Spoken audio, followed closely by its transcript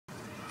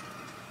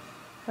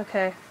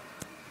Okay.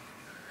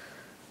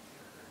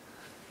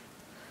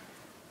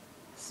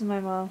 This is my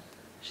mom.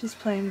 She's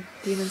playing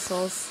Demon's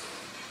Souls.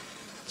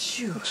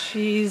 Shoot.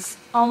 She's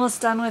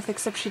almost done with,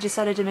 except she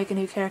decided to make a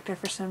new character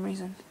for some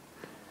reason.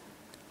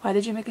 Why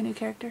did you make a new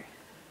character?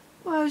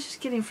 Well, I was just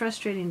getting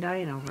frustrated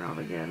dying over all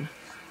again.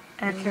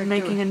 And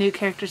making a new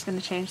character is going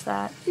to change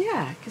that?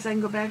 Yeah, because I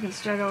can go back and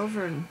start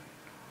over and...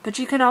 But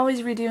you can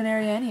always redo an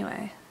area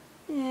anyway.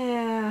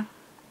 Yeah.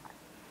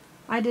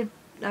 I redid...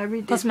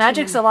 Plus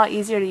magic's a lot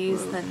easier to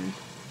use than...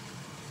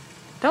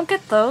 Don't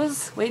get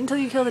those. Wait until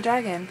you kill the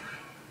dragon.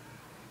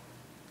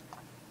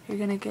 You're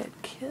gonna get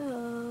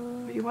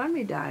killed. You want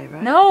me to die,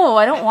 right? No,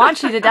 I don't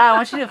want you to die. I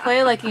want you to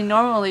play like you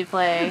normally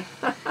play.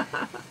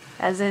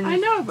 As in I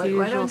know, but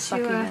why usual don't you,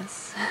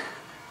 suckiness.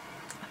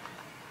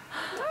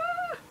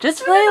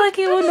 Just play like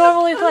you would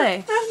normally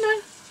play.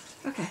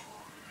 Okay.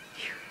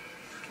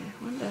 Okay,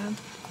 one down.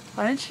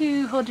 Why don't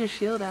you hold your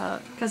shield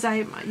out? Because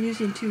I'm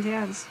using two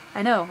hands.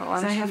 I know, but why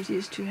Because don't I you... have to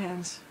use two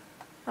hands.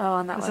 Oh,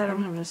 on that Because I don't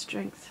weapon. have enough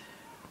strength.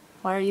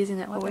 Why are you using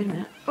that Oh, weapon? wait a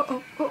minute.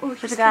 Oh,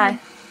 There's a guy.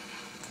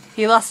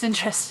 He lost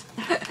interest.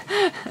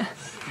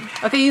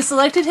 Okay, you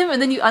selected him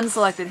and then you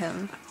unselected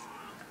him.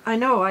 I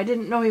know, I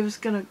didn't know he was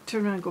going to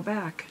turn around and go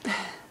back.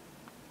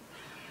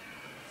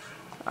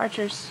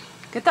 Archers.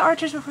 Get the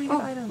archers before you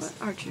get items.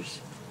 What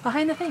archers?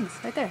 Behind the things,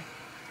 right there.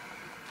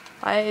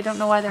 I don't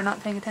know why they're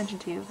not paying attention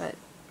to you, but...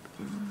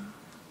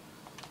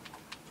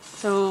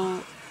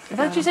 So, I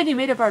thought you said you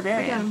made a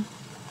barbarian.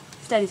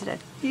 He's dead, he's dead.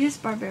 He is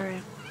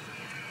barbarian.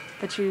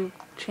 But you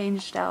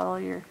changed out all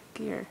your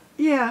gear.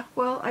 Yeah,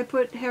 well, I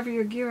put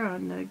heavier gear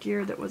on. The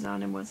gear that was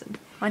on him wasn't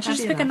Why don't you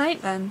just heavy pick a enough.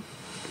 knight then?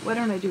 Why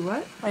don't I do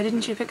what? Why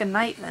didn't you pick a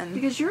knight then?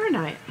 Because you're a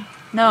knight.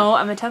 No,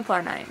 I'm a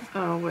Templar knight.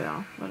 Oh,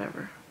 well,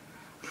 whatever.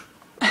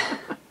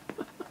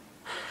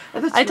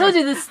 I told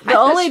you this, the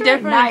only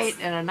difference... Knight,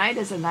 and a knight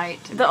is a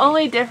knight. The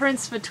only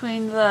difference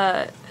between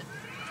the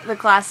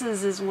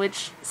classes is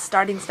which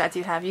starting stats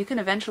you have. You can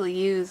eventually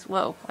use...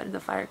 Whoa, why did the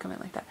fire come in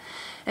like that?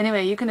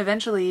 Anyway, you can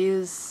eventually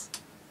use...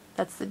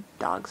 That's the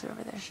dogs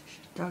over there.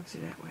 Dogs are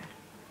that way.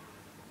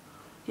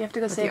 You have to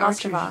go But save the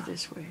archers Ostrava. are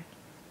this way.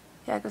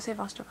 Yeah, go save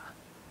Ostrava.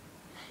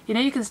 You know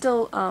you can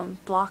still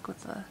block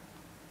with the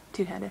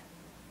two-handed.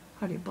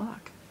 How do you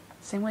block?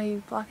 Same way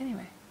you block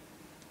anyway.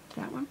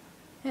 That one?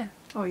 Yeah.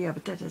 Oh, yeah,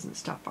 but that doesn't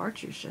stop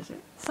archers, does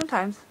it?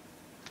 Sometimes.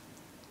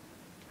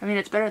 I mean,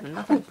 it's better than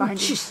nothing behind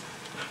you.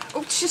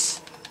 Oh, jeez.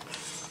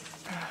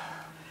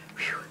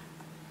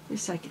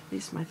 At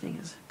least my thing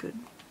is good.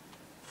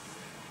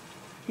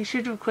 You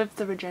should equip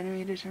the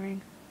regenerator's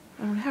ring.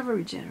 I don't have a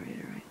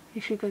regenerator, right? You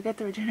should go get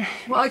the regenerator.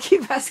 Well, I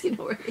keep asking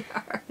where they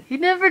are. You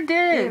never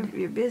did.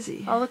 You're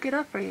busy. I'll look it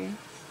up for you.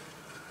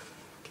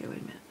 Okay, wait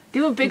a minute.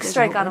 Do a big There's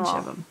strike a on them bunch all.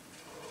 of them.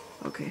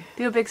 Okay.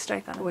 Do a big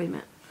strike on Oh, them. wait a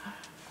minute.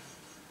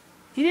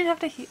 You didn't have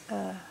to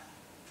I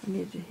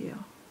need to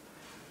heal.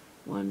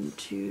 1,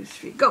 2,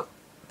 3, go!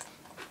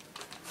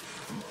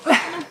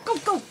 Go,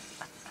 go!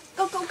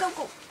 Go, go, go,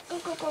 go! Go,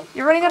 go, go!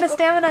 You're running out of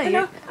stamina. I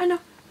know.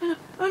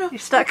 Oh, no. You're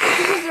stuck.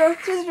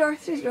 Through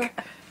the door.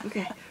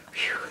 Okay.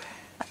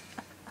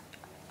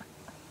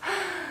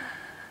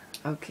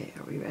 Okay,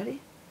 are we ready?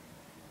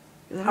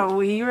 Are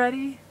we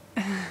ready?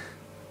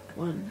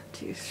 1,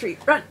 2, 3,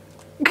 run!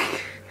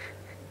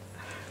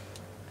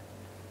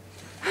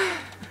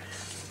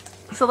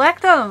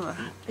 Select them.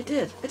 I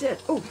did.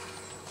 Oh.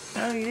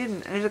 No, you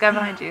didn't. There's a guy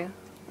behind you.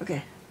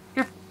 Okay.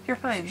 You're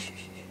fine.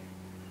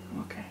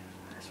 Okay.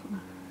 I just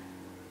wanna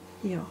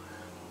heal.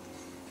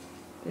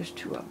 There's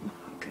 2 of them.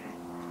 Okay.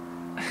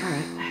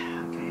 Alright.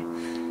 Okay.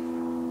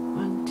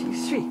 1,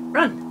 2, 3,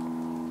 run!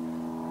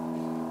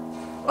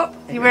 Oh!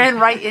 You ran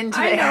right into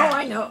it.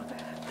 I know.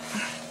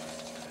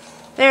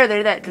 There,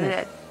 they're dead. They're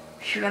dead.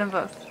 You got them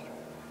both.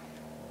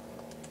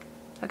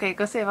 Okay,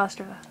 go save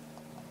Ostrava.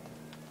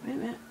 Wait a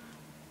minute.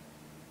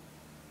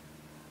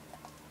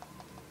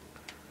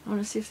 I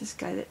want to see if this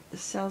guy that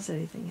sells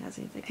anything has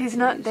anything. He's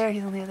not there.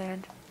 He's on the other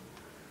end.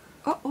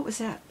 Oh, what was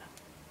that?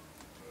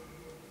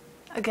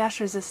 A gas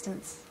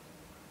resistance.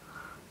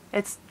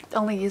 It's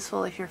only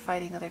useful if you're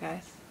fighting other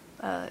guys.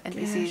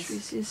 NPCs. Gas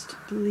resist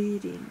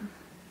bleeding.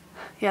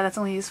 Yeah, that's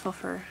only useful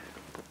for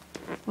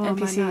Well, am I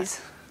not-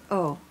 NPCs.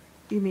 Oh,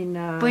 you mean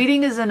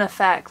Bleeding is an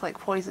effect, like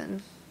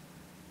poison.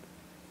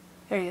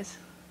 There he is.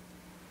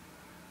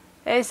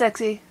 Hey,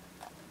 sexy.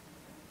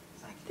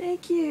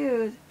 Thank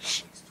you.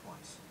 Shh.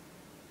 Twice.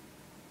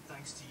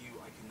 Thanks to you,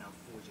 I can now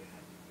forge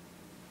ahead.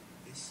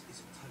 This is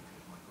a token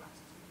of my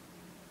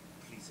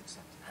gratitude. Please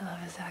accept it. I love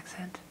his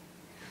accent.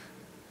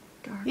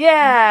 Dark.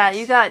 Yeah,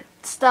 you got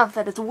stuff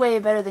that is way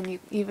better than you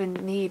even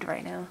need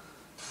right now.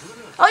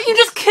 Oh, you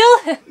just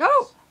killed him! No!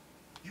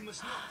 You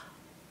must not.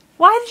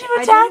 Why did you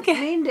I attack didn't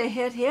him? mean to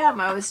hit him.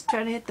 I was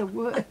trying to hit the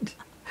wood.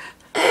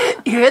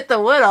 You hit the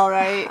wood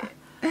alright.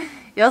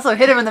 You also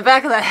hit him in the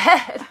back of the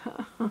head.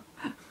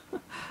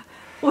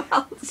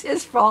 Well, it's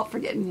his fault for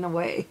getting in the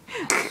way.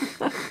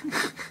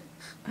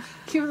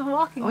 He was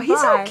walking Oh,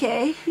 he's by.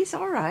 okay. He's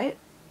alright.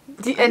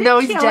 And no,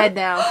 he's kill dead him.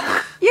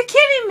 now. You're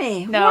kidding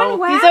me. No, One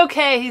whack? he's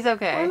okay. He's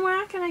okay. One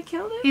whack and I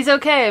killed him? He's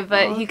okay,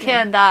 but Oh, he okay.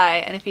 can die,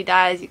 and if he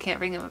dies, you can't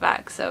bring him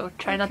back. So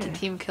try not to Okay.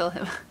 team kill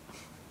him,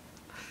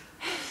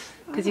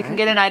 because you can Alright.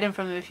 get an item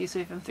from him if you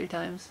sweep him 3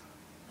 times.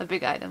 A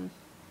big item.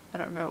 I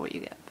don't remember what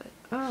you get, but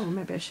Oh,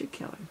 maybe I should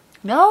kill him.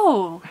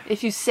 no.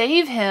 If you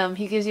save him,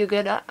 he gives you a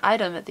good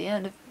item at the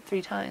end of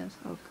 3 times.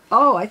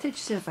 Oh, I thought you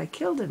said if I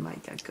killed him, I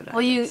got good Well,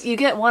 items. you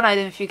get 1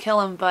 item if you kill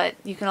him, but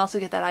you can also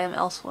get that item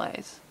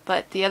elsewise.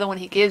 But the other one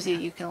he gives you,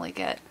 you can only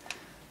get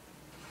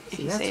if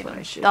See, you that's save what him.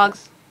 I should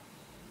Dogs.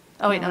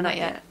 Oh wait, No, no, not not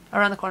yet. yet.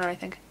 Around the corner, I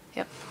think.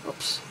 Yep,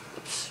 Oops.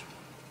 Oops.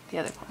 the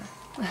other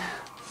corner.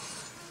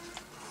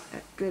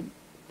 Good.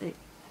 They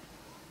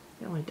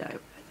only die.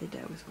 They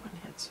die with 1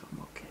 hit, so I'm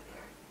okay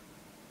there.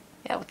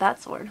 Yeah, with that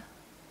sword.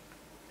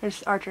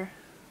 There's Archer.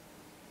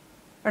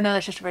 Or no,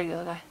 that's just a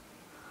regular guy.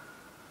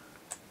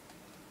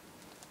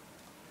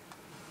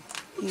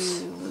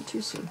 Oops. A You, little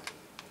too soon.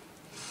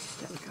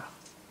 There we go.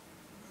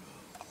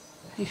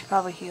 you should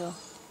probably heal.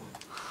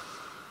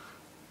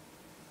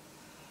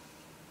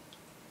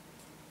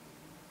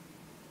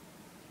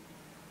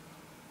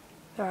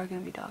 There are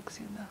gonna be dogs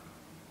soon, though.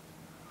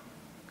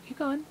 Keep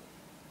going.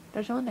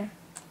 There's one there.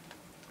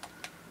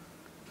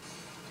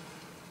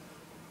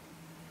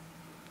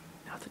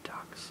 Now the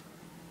dogs.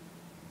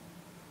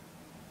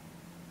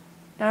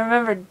 Now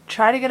remember,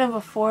 try to get them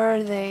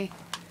before they...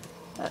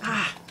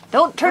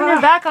 don't turn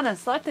your back on him.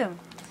 Select him.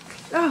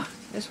 Oh,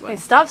 this one.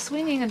 Okay, stop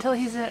swinging until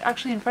he's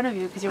actually in front of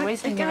you, because you're I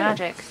wasting your got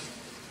him. magic.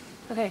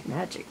 Okay.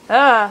 Magic.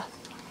 Ah!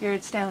 Your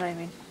stamina, I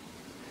mean.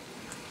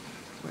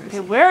 Where is Okay,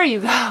 he? where are you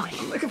going?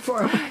 I'm looking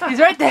for him. He's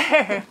right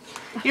there.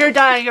 You're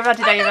dying. You're about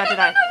to die. You're about to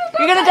die.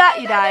 You're gonna die.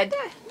 You died.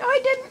 No, I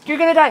didn't. You're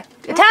gonna die.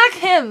 Attack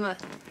him!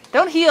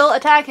 Don't heal.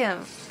 Attack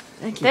him.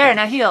 Thank you. There,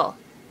 now heal.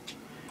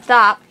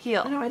 Stop. I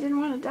Heal. know, I didn't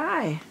want to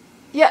die.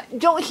 Yeah,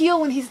 don't heal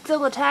when he's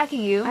still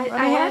attacking you. I Run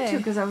had away. to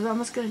because I was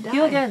almost going to die.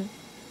 Heal again.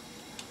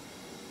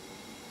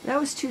 That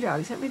was 2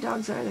 dogs. How many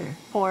dogs are there?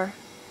 4.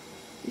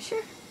 You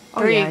sure?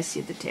 Oh, 3. yeah, I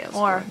see the tails.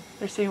 More. going.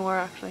 There's 3 more,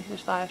 actually.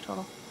 There's 5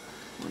 total.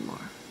 1 more.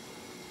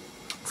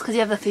 It's because you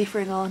have the thief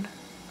ring on.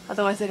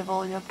 Otherwise, they'd have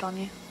all jumped on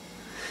you.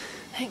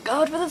 Thank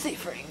God for the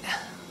thief ring.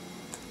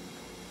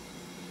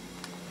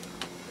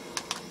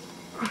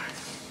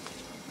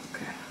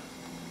 Okay.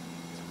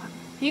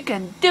 You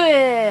can do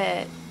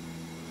it! Here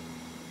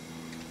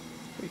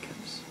he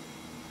comes.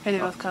 Here they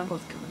both come.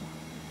 Both coming.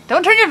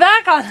 Don't turn your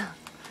back on him!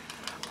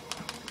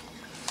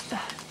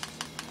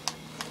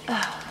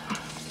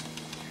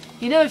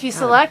 You know, if you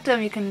select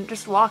him, you can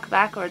just walk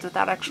backwards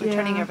without actually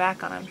turning Yeah. your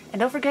back on him. And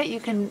don't forget, you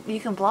can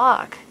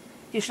block.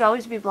 You should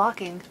always be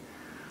blocking.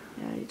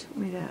 Yeah, you told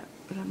me that,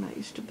 but I'm not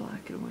used to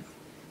blocking with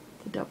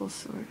the double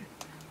sword.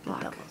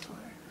 Block. Double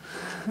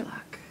sword.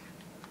 Block.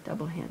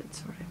 Double-handed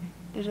sword, I mean.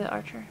 There's an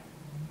archer.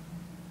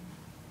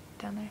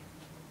 Down there.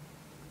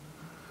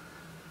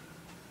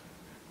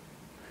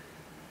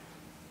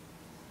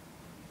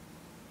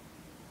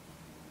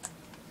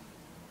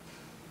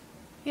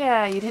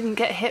 Yeah, you didn't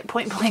get hit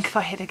point blank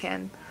by it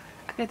again.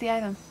 Go get the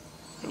item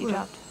that you Well.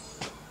 dropped.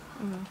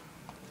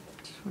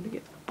 Just want to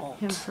get Bolt.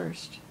 him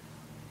first.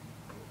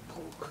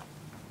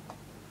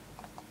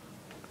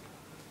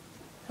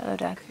 Hello,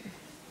 Jack.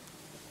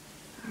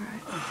 All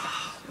right.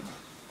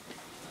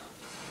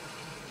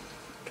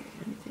 Okay,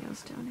 anything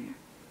else down here?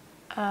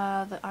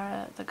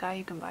 The guy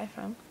you can buy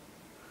from.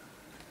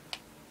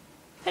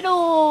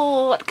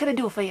 Hello, what can I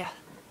do for you?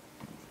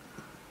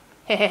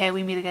 Hey,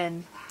 we meet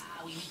again.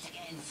 We meet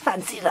again.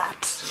 Fancy that.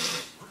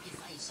 Hope you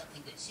find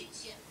something that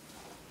suits you.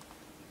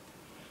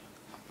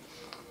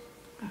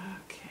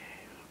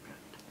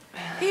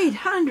 Okay.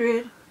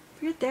 800?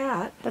 Forget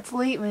that. That's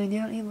late moon.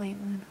 You don't need late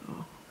moon.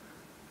 Oh.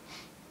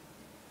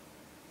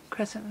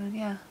 Crescent moon,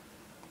 yeah.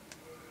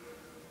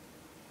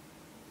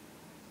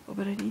 Oh,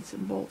 but I need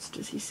some bolts.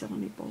 Does he sell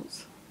any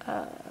bolts?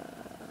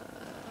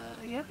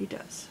 Yeah. He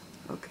does.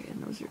 Okay,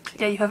 and those are 10.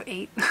 Yeah, you have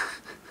 8.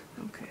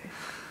 Okay,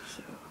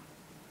 so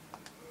I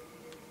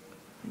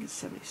think it's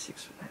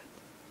 76 for that.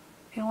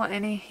 You don't want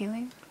any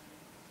healing?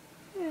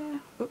 Yeah.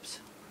 Oops.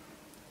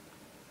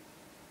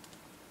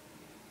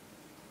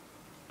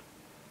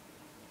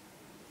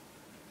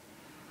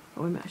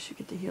 Oh, wait a minute. I should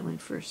get the healing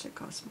first. That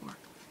costs more.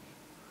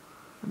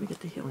 Let me get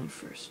the healing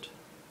first.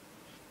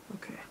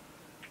 Okay.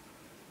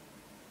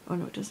 Oh,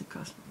 no, it doesn't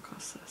cost more. It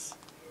costs less.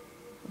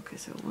 Okay,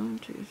 so 1,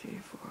 2, 3,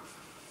 4,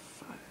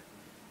 5.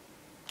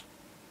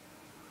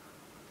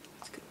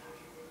 That's good enough.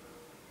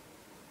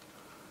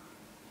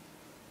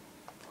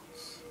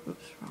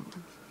 Oops, wrong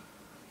one.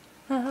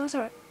 No, that was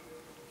alright.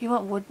 You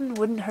want wooden?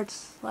 Wooden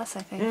hurts less,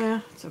 I think.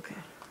 Yeah, it's okay.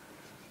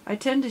 I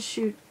tend to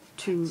shoot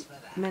too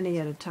many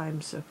at a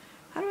time, so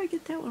how do I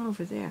get that one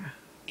over there?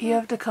 You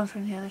have to come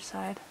from the other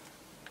side.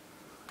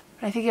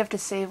 And I think you have to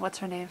save what's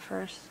her name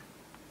first.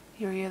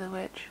 Yuria the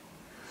Witch.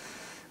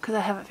 Because I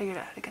haven't figured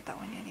out how to get that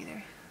one yet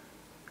either.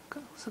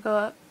 Go, so go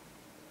up.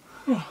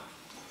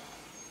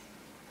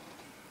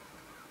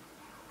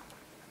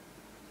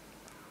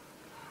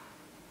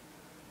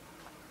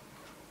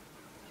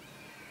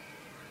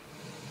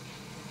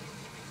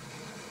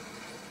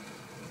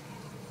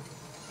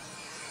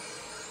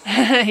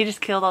 He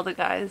just killed all the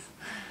guys.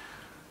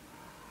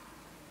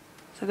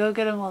 So go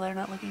get them while they're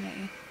not looking at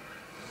you.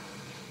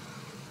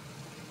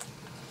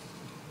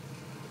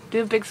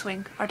 Do a big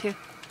swing. R2.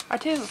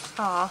 R2.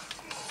 Aw.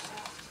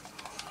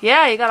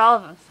 Yeah, you got all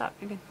of them. Stop.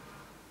 You're good.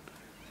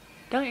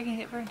 Don't, you're gonna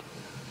get burned.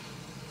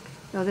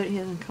 No, he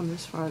hasn't come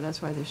this far.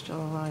 That's why they're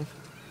still alive.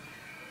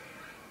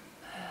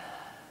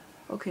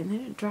 Okay, and they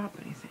didn't drop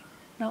anything.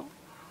 No.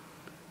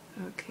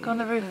 Okay. Go on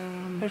the roof.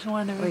 There's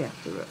one on the roof. Oh yeah,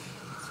 the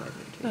roof. Slide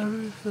there,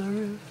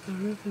 too. The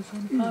roof is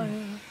on fire.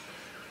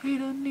 We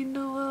don't need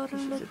no water.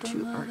 These are Let the the two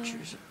mother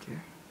archers up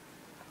there.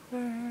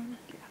 burn.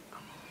 Yeah.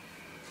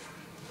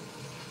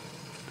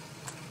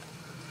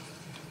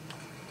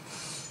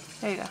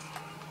 There you go.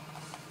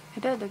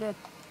 They're dead. They're dead.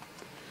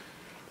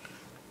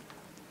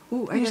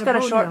 Ooh, I You just got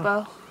a short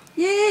bow.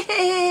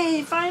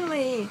 Yay!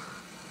 Finally!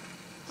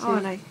 Oh,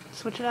 and I,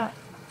 Switch it out.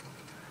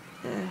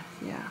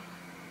 yeah.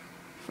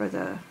 But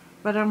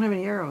I don't have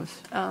any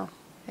arrows. Oh,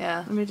 yeah.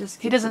 Let me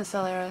just He doesn't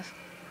sell arrows.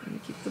 Let me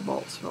keep the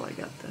bolts while I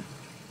got the...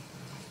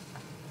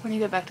 When you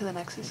get back to the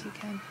Nexus, you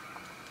can.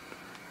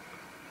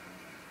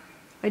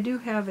 I do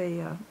have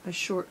a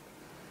short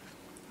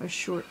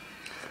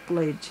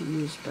blade to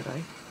use, but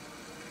I...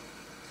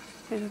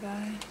 There's a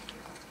guy.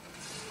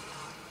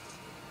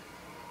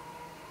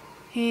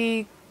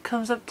 He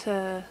comes up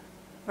to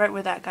right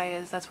where that guy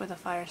is. That's where the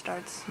fire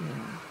starts. Yeah.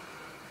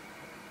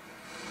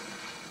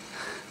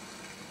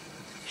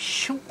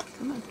 Shoot.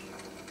 Come on.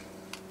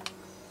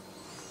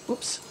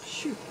 Whoops.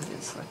 Shoot. I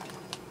didn't select it.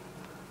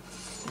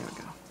 There we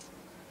go.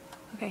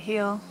 Okay,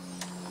 heal.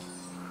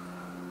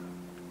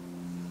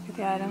 Get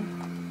the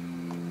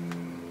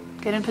item.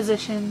 Get in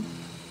position.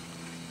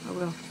 I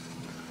will.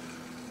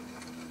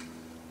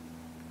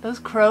 Those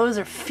crows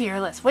are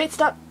fearless. Wait,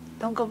 stop!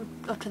 Don't go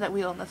up to that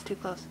wheel. That's too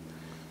close.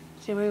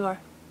 Stay where you are.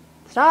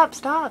 Stop!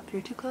 Stop!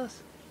 You're too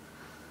close.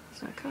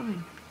 It's not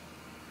coming.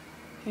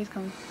 He's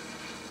coming.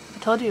 I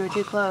told you were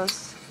too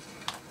close.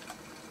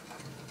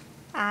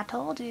 I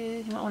told you.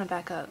 You might want to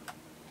back up.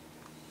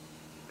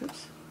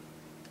 Oops.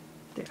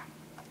 There.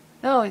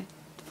 No,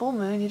 full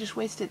moon. You just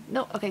wasted.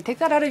 No, okay. Take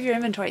that out of your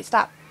inventory.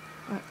 Stop.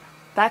 What?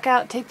 Back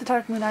out. Take the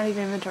dark moon out of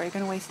your inventory. You're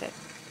gonna waste it.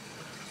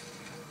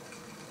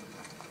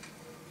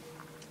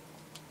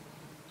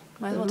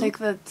 Might as well take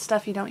the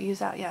stuff you don't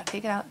use out. Yeah,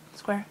 take it out.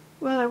 Square.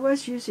 Well, I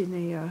was using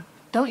the,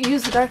 Don't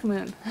use the dark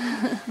moon.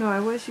 no, I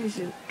was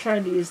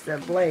trying to use the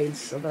blades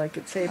so that I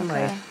could save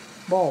my Okay.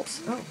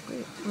 bolts. Oh,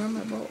 wait, where are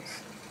my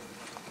bolts?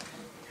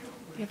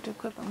 You have to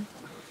equip them.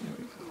 There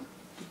we go.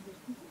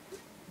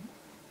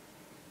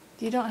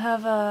 You don't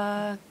have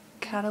a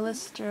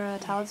catalyst or a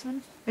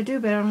talisman? I do,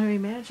 but I don't have any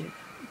magic.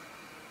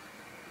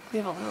 We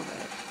have a little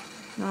bit.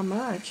 Not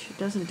much. It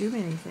doesn't do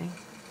me anything.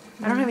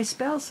 I don't have any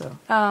spells, though,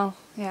 Oh,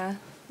 yeah.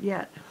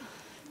 yet.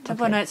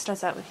 Tempo Okay. Knight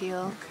starts out with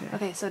heal.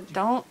 Okay. So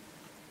don't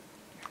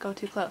go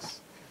too close.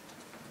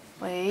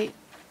 Wait.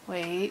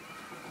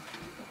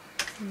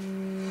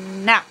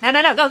 Now.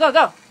 No.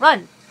 Go.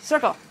 Run.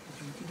 Circle.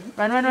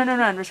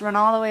 Run. Just run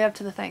all the way up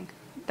to the thing.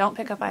 Don't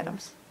pick up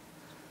items.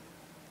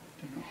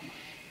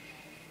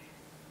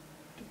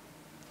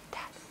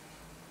 Dad.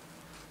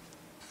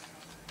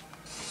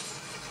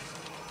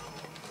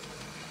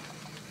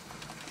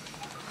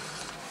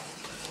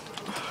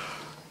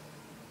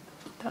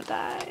 Don't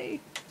die.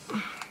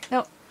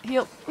 No,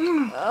 heal.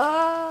 No!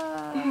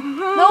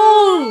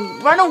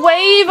 Run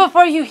away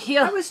before you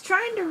heal. I was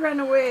trying to run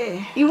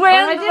away. You But I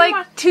ran didn't like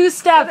want- 2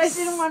 steps. But I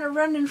didn't want to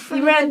run in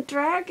front You of ran- the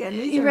dragon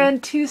either. You ran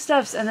 2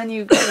 steps and then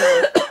you...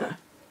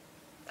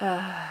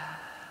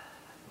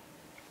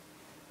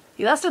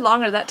 You lasted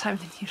longer that time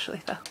than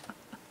usually, though.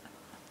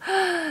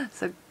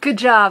 So good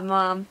job,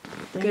 Mom.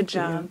 Thank Good you.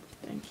 job.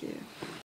 Thank you.